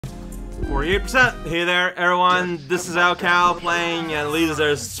48%. Hey there, everyone. This is Cal playing and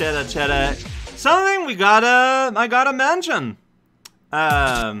Losers Čeda Čedović. Something I gotta mention.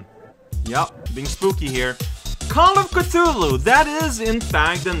 Yep, being spooky here. Call of Cthulhu. That is, in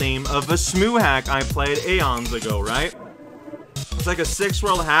fact, the name of a smooth hack I played aeons ago, right? It's like a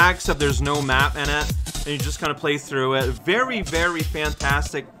 6-world hack, except there's no map in it, and you just kind of play through it. Very, very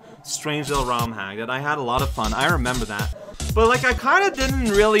fantastic, strange little ROM hack that I had a lot of fun. I remember that. But like, I kind of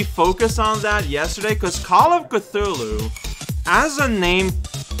didn't really focus on that yesterday, because Call of Cthulhu, as a name,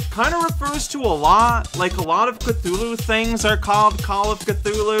 kind of refers to a lot. Like, a lot of Cthulhu things are called Call of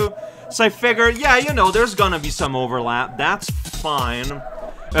Cthulhu. So I figured, yeah, you know, there's gonna be some overlap. That's fine.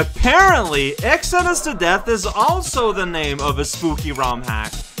 Apparently, Exodus to Death is also the name of a spooky ROM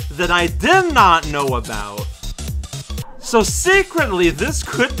hack that I did not know about. So secretly, this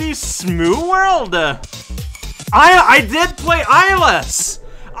could be Smooth World. I did play Eyeless.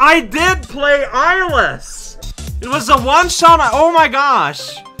 I did play Eyeless. It was a one-shot. Oh my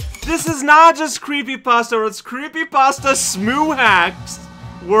gosh. This is not just creepypasta. It's creepypasta Smooth Hacks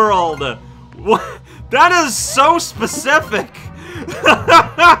World. What? That is so specific.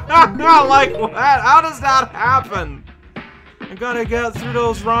 Like, what? How does that happen? I gotta get through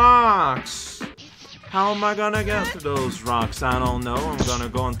those rocks. How am I gonna get through those rocks? I don't know. I'm gonna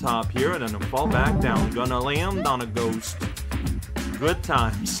go on top here and then fall back down. Gonna land on a ghost. Good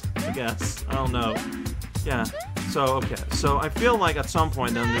times, I guess. I don't know. Yeah. So, okay. So, I feel like at some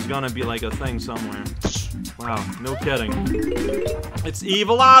point then there's gonna be like a thing somewhere. Wow. No kidding. It's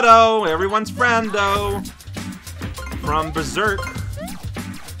Evil Otto, everyone's friend, though. From Berserk.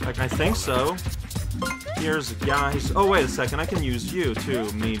 Like, I think so. Here's a guy. Oh, wait a second. I can use you, too.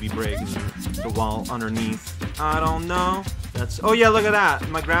 Maybe break the wall underneath. I don't know. That's... Oh, yeah, look at that.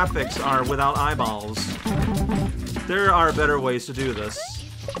 My graphics are without eyeballs. There are better ways to do this.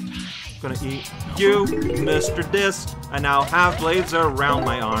 Gonna eat you, Mr. Disc. I now have blades around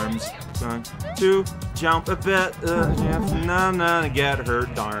my arms. Going to jump a bit. No, get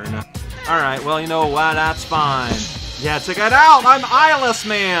hurt, darn. Alright, well, you know what? That's fine. Yeah, check it out! I'm Eyeless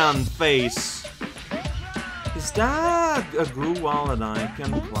Man face! Is that a glue wall that I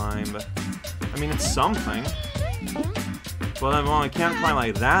can climb? I mean, it's something. Well, I can't climb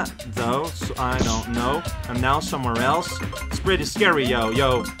like that, though, so I don't know. I'm now somewhere else. It's pretty scary,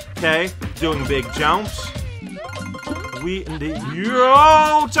 yo, okay? Doing big jumps. We indeed.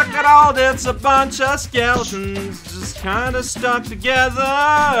 Yo, check it out! It's a bunch of skeletons just kind of stuck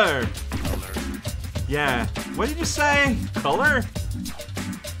together! Yeah. What did you say? Color?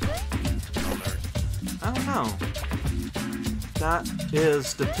 I don't know. That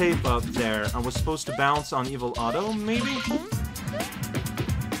is the tape up there. I was supposed to bounce on Evil Otto, maybe?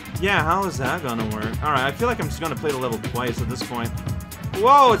 Yeah, how is that gonna work? Alright, I feel like I'm just gonna play the level twice at this point.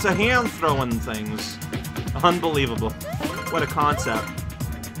 Whoa, it's a hand throwing things. Unbelievable. What a concept.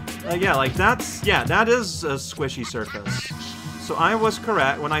 Yeah, like that's... Yeah, that is a squishy surface. So I was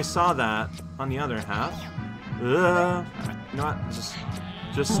correct when I saw that on the other half. You know what?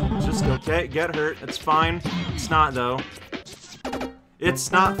 Just okay. Get hurt. It's fine. It's not though.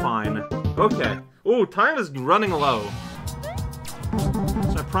 It's not fine. Okay. Ooh, time is running low.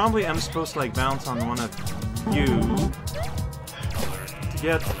 So I probably am supposed to like bounce on one of you to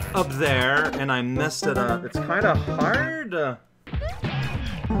get up there, and I messed it up. It's kind of hard.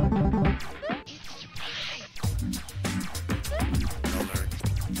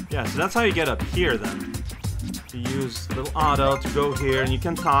 Yeah, so that's how you get up here then. You use little Otto to go here, and you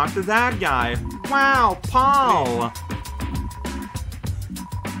can talk to that guy. Wow, Paul!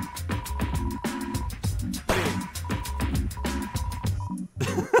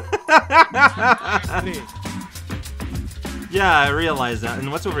 Yeah, I realize that.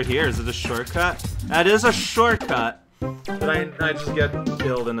 And what's over here? Is it a shortcut? That is a shortcut. But I just get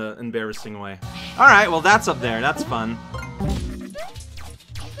killed in an embarrassing way. Alright, well that's up there. That's fun.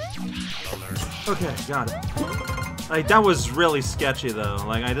 Okay, got it. Like, that was really sketchy, though.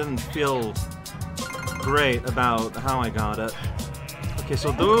 Like, I didn't feel great about how I got it. Okay,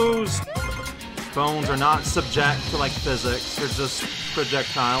 so those bones are not subject to, like, physics. They're just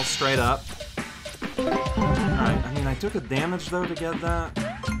projectiles, straight up. Alright, I mean, I took a damage, though, to get that.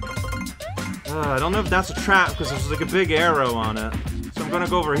 I don't know if that's a trap, because there's, like, a big arrow on it. So I'm gonna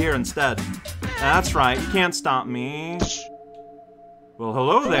go over here instead. That's right, you can't stop me. Well,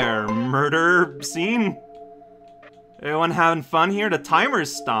 hello there, murder scene. Everyone having fun here? The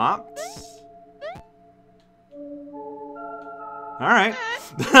timer's stopped. Alright.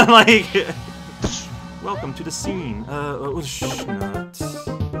 Like, welcome to the scene. Not.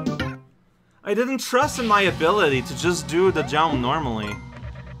 I didn't trust in my ability to just do the jump normally.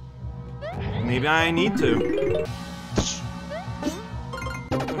 Maybe I need to.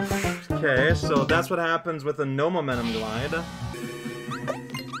 Okay, so that's what happens with a no momentum glide.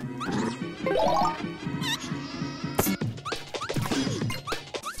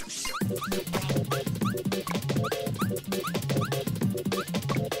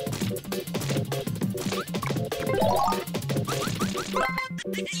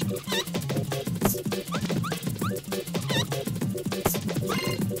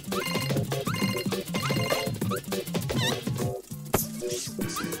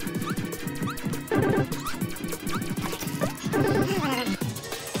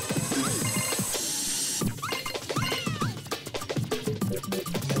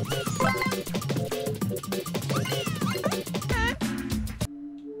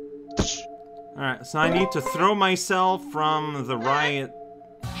 Alright, so I need to throw myself from the right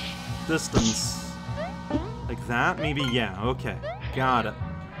distance. Like that? Maybe, yeah, okay. Got it.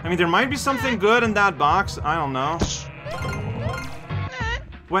 I mean, there might be something good in that box. I don't know.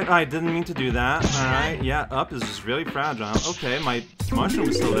 Wait, I didn't mean to do that. Alright, yeah, up is just really fragile. Okay, my mushroom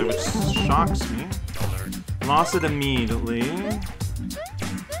is still there, which shocks me. Lost it immediately.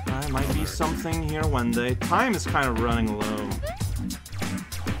 Might be something here one day. Time is kind of running low.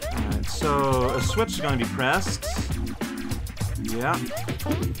 Alright, so a switch is gonna be pressed. Yeah.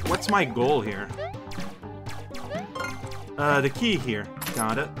 What's my goal here? The key here.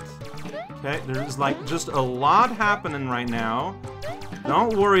 Got it. Okay, there's like just a lot happening right now.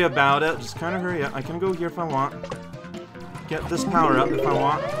 Don't worry about it. Just kind of hurry up. I can go here if I want. Get this power up if I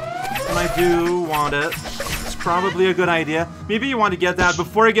want. And I do want it. It's probably a good idea. Maybe you want to get that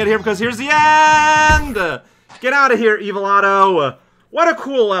before you get here because here's the end! Get out of here, Evil Otto! What a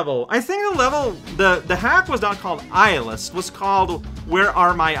cool level. I think the level, the hack was not called Eyeless. It was called Where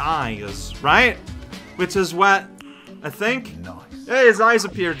Are My Eyes, right? Which is what, I think? Nice. Hey, his eyes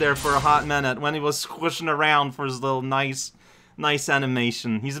appeared there for a hot minute when he was squishing around for his little nice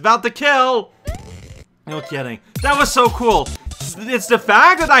animation. He's about to kill! No kidding. That was so cool. It's the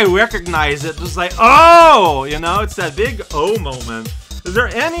fact that I recognize it, just like, oh! You know, it's that big oh moment. Is there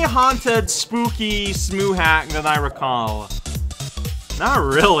any haunted, spooky Smoo hack that I recall? Not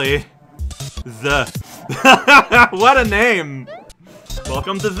really. What a name!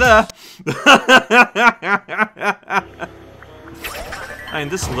 Welcome to the. I mean,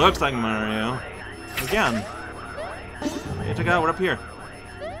 this looks like Mario. Again. Hey, check it out, we're up here.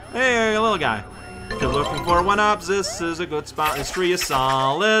 Hey, little guy. If you're looking for one-ups, this is a good spot. This tree is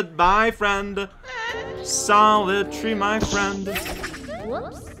solid, my friend. Solid tree, my friend.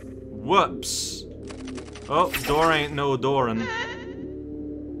 Whoops. Whoops. Oh, door ain't no doorin'.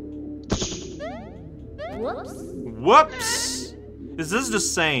 Whoops. Whoops! Is this the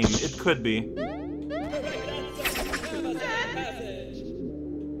same? It could be.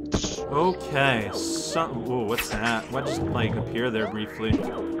 Okay, whoa, what's that? What just, like, appear there briefly?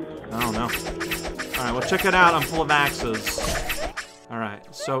 I don't know. Alright, well, check it out. I'm full of axes.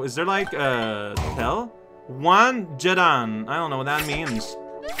 Alright, so is there, like, a tell? One Jedan. I don't know what that means.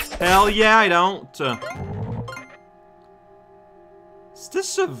 Hell yeah, I don't. Is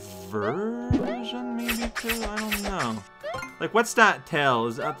this a version, maybe, too? I don't know. Like, what's that tail?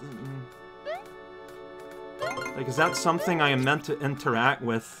 Is that... Like, is that something I am meant to interact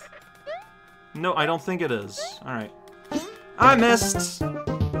with? No, I don't think it is. Alright. I missed!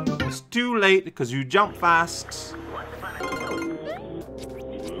 It's too late, because you jump fast.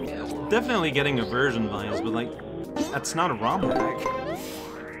 Definitely getting a version vibes, but, like, that's not a ROM hack.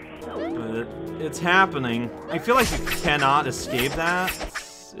 But it's happening. I feel like you cannot escape that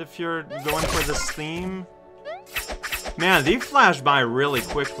if you're going for this theme. Man, they flash by really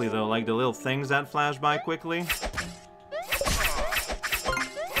quickly, though. Like the little things that flash by quickly.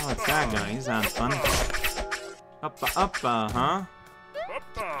 Oh, it's that guy. He's having fun. Huh?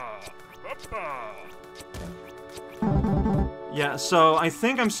 Yeah, so I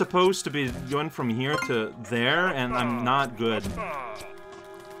think I'm supposed to be going from here to there, and I'm not good.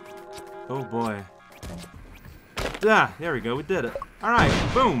 Oh boy. Ah, there we go, we did it. Alright,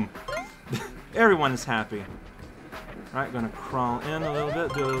 boom! Everyone is happy. Alright, gonna crawl in a little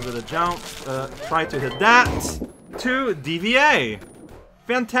bit, do a little bit of jump, try to hit that to DVA!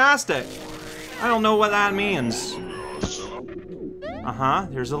 Fantastic! I don't know what that means. Uh-huh,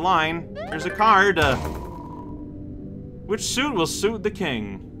 here's a line, here's a card. Which suit will suit the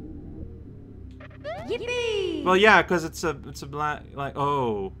king? Yippee! Well, yeah, because it's a black, like,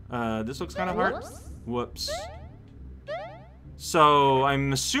 oh, this looks kind of hard. Whoops. So,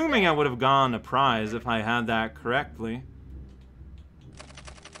 I'm assuming I would have gotten a prize if I had that correctly.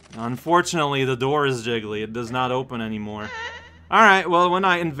 Unfortunately, the door is jiggly. It does not open anymore. Alright, well, when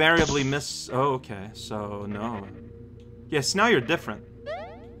I invariably miss... Oh, okay, so no. Yes, now you're different.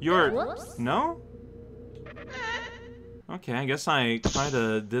 You're... Whoops. No? Okay, I guess I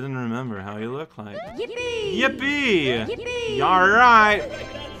kinda didn't remember how you look like. Yippee! Yippee! Yippee! Alright!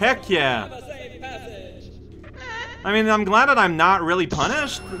 Heck yeah! I mean, I'm glad that I'm not really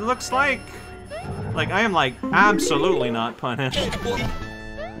punished, it looks like. Like, I am, like, absolutely not punished.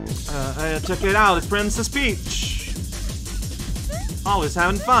 Check it out, it's Princess Peach! Always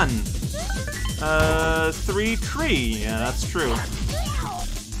having fun. 3 tree, yeah, that's true.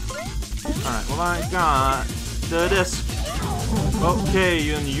 Alright, well, I got the disc. Okay,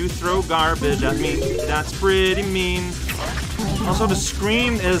 and you throw garbage at me. That's pretty mean. Also, the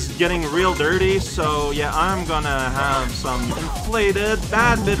screen is getting real dirty, so yeah, I'm gonna have some inflated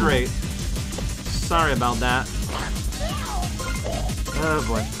bad bitrate. Sorry about that. Oh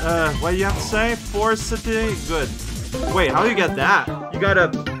boy. What do you have to say? Forcity? Good. Wait, how do you get that? You gotta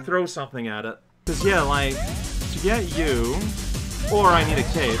throw something at it. Cause yeah, like, to get you, or I need a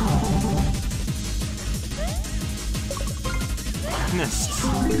cape. Missed.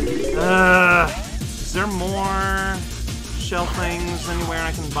 Is there more shell things anywhere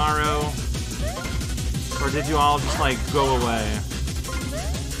I can borrow? Or did you all just, like, go away?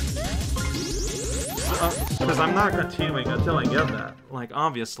 Because I'm not continuing until I get that. Like,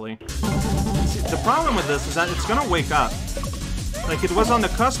 obviously. See, the problem with this is that it's gonna wake up. Like, it was on the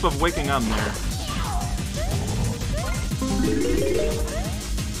cusp of waking up there.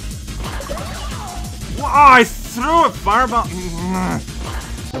 Whoa, I threw a fireball.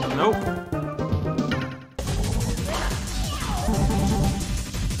 Nope.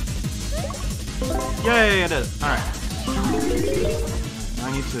 Yay, I did it. Alright. I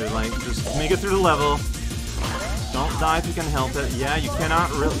need to, like, just make it through the level. Don't die if you can help it. Yeah, you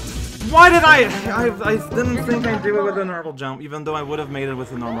cannot really... Why did I didn't think I'd do it with a normal jump, even though I would have made it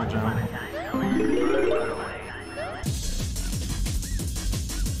with a normal jump.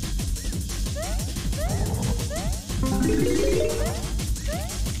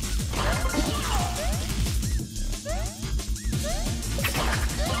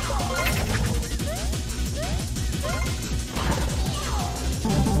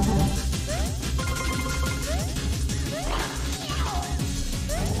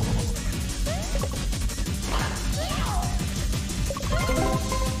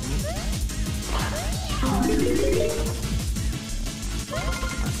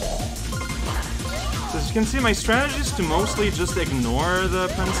 As you can see, my strategy is to mostly just ignore the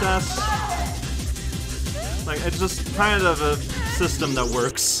princess. Like, it's just kind of a system that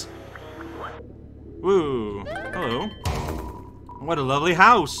works. Woo. Hello. What a lovely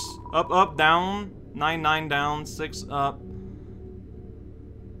house. Up, up, down. 9, 9, down. 6, up.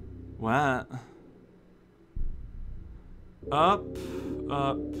 What? Up,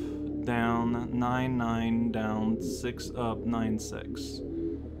 up, down. 9, 9, down. 6, up, 9, 6.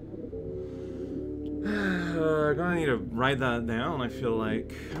 I'm gonna need to write that down, I feel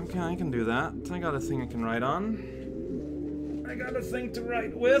like. Okay, I can do that. I got a thing I can write on. I got a thing to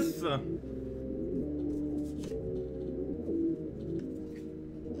write with!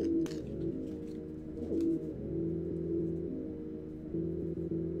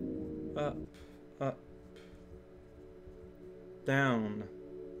 Up, up. Down.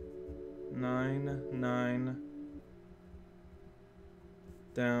 9, 9.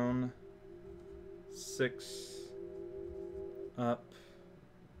 Down. 6 up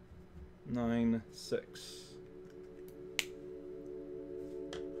 9 6.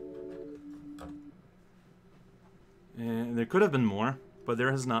 And there could have been more, but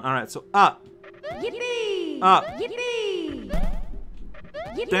there has not. All right, so up. Yippee! Up. Yippee!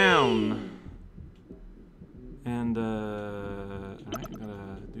 Yippee! Down. And all right, I'm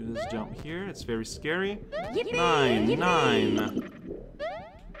gonna do this jump here. It's very scary. Yippee! 9 Yippee! 9.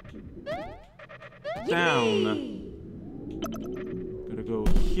 Down. Gonna go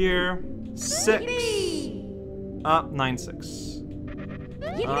here. 6. Yippee! Up 9 6.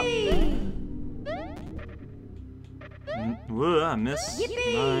 Yippee! Whoa, I missed.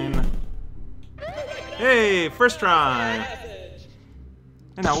 Yippee! 9. Hey, first try.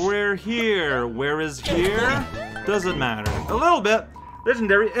 And now we're here. Where is here? Doesn't matter. A little bit.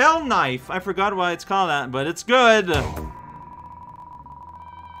 Legendary L knife. I forgot why it's called that, but it's good.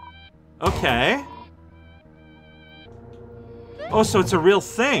 Okay. Oh, so it's a real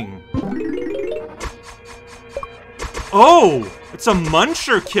thing. Oh, it's a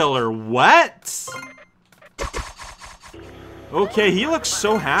muncher killer. What? Okay, he looks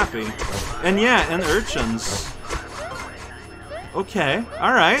so happy. And yeah, and urchins. Okay,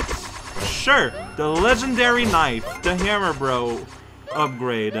 alright. Sure. The legendary knife, the Hammer Bro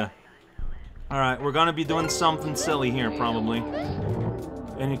upgrade. Alright, we're gonna be doing something silly here, probably.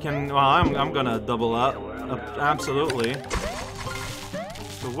 And you can, well, I'm gonna double up. Absolutely.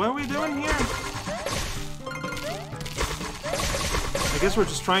 So what are we doing here? I guess we're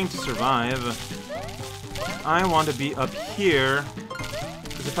just trying to survive. I want to be up here.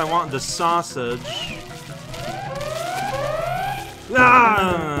 Because if I want the sausage...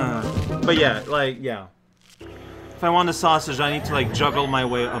 Ah! But yeah, like, yeah. If I want the sausage, I need to, like, juggle my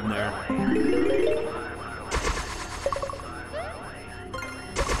way up there.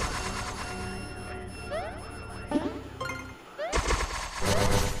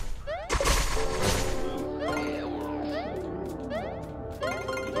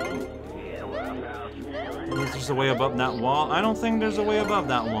 There's a way above that wall. I don't think there's a way above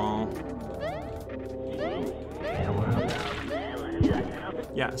that wall.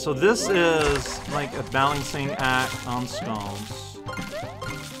 Yeah, so this is like a balancing act on skulls.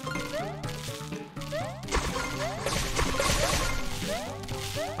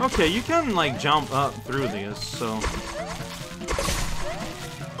 Okay, you can like jump up through these, so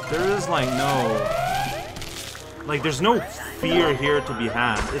there is like there's no fear here to be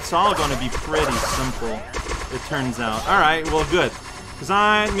had. It's all gonna be pretty simple, it turns out. Alright, well good. Because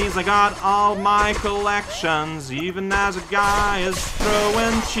that means I got all my collections, even as a guy is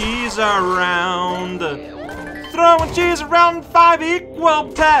throwing cheese around. Throwing cheese around 5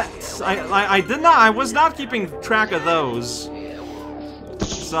 equal pets! I was not keeping track of those.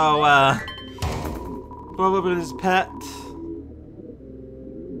 So, what was his pet?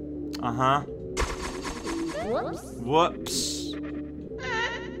 Uh-huh. Whoops.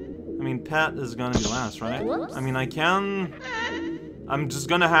 I mean, pet is gonna be last, right? I mean, I'm just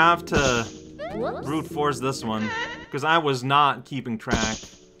gonna have to brute force this one, because I was not keeping track.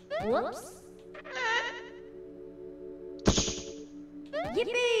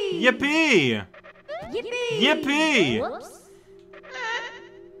 Yippee! Yippee! Yippee! Yippee!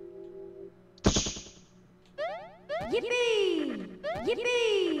 Yippee!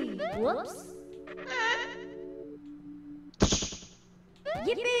 Yippee! Whoops!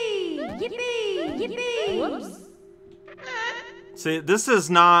 Yippee! Yippee! Yippee! Whoops! See, this is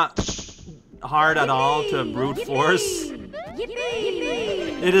not hard at all to brute force.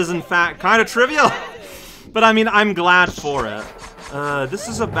 It is, in fact, kind of trivial. But, I mean, I'm glad for it. This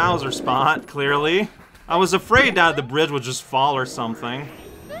is a Bowser spot, clearly. I was afraid that the bridge would just fall or something.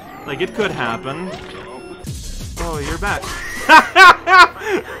 Like, it could happen. Oh, you're back.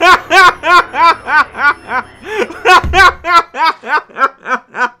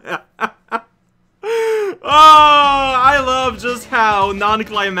 Oh, I love just how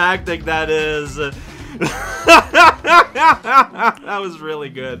non-climactic that is. That was really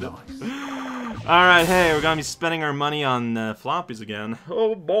good. Alright, hey, we're gonna be spending our money on floppies again.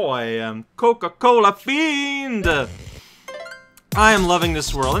 Oh boy, Coca-Cola Fiend! I am loving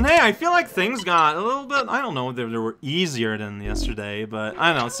this world. And hey, I feel like things got a little bit, I don't know, they were easier than yesterday, but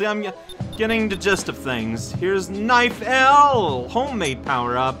I don't know. See, I'm getting the gist of things. Here's Knife L! Homemade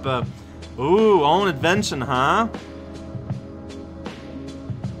power-up. Ooh, own invention, huh?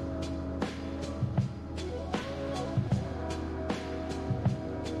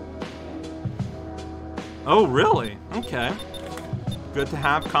 Oh, really? Okay. Good to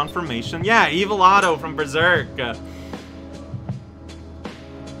have confirmation. Yeah, Evil Otto from Berserk.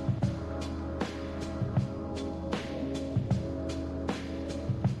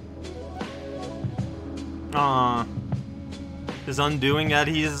 Aww. His undoing that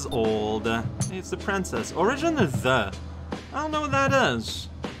he is old. It's the princess. Origin of the. I don't know what that is.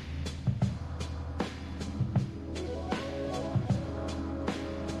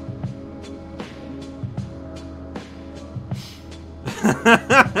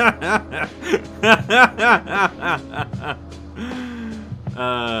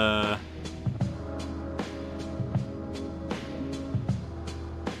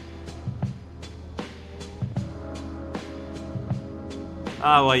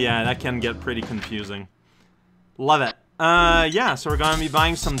 Oh, well, yeah, that can get pretty confusing. Love it. Yeah, so we're gonna be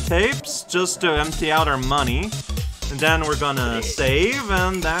buying some tapes just to empty out our money. And then we're gonna save,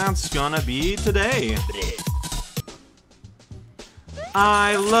 and that's gonna be today.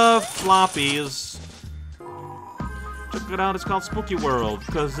 I love floppies. Check it out, it's called Spooky World,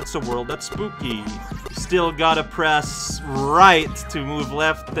 because it's a world that's spooky. You still gotta press right to move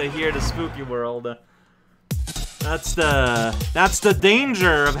left to hear the Spooky World. That's the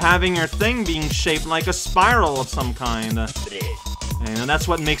danger of having your thing being shaped like a spiral of some kind. And that's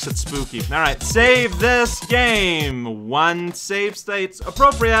what makes it spooky. Alright, save this game! 1 save state's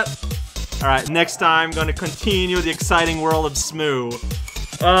appropriate! Alright, next time, gonna continue the exciting world of Smoo.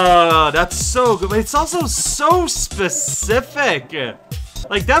 That's so good, but it's also so specific.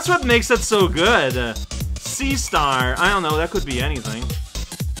 Like, that's what makes it so good. C-Star, I don't know, that could be anything.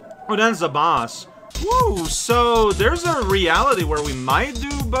 Oh, that's the boss. Woo, so there's a reality where we might do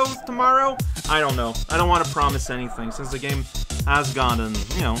both tomorrow? I don't know. I don't want to promise anything since the game has gotten,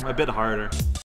 you know, a bit harder.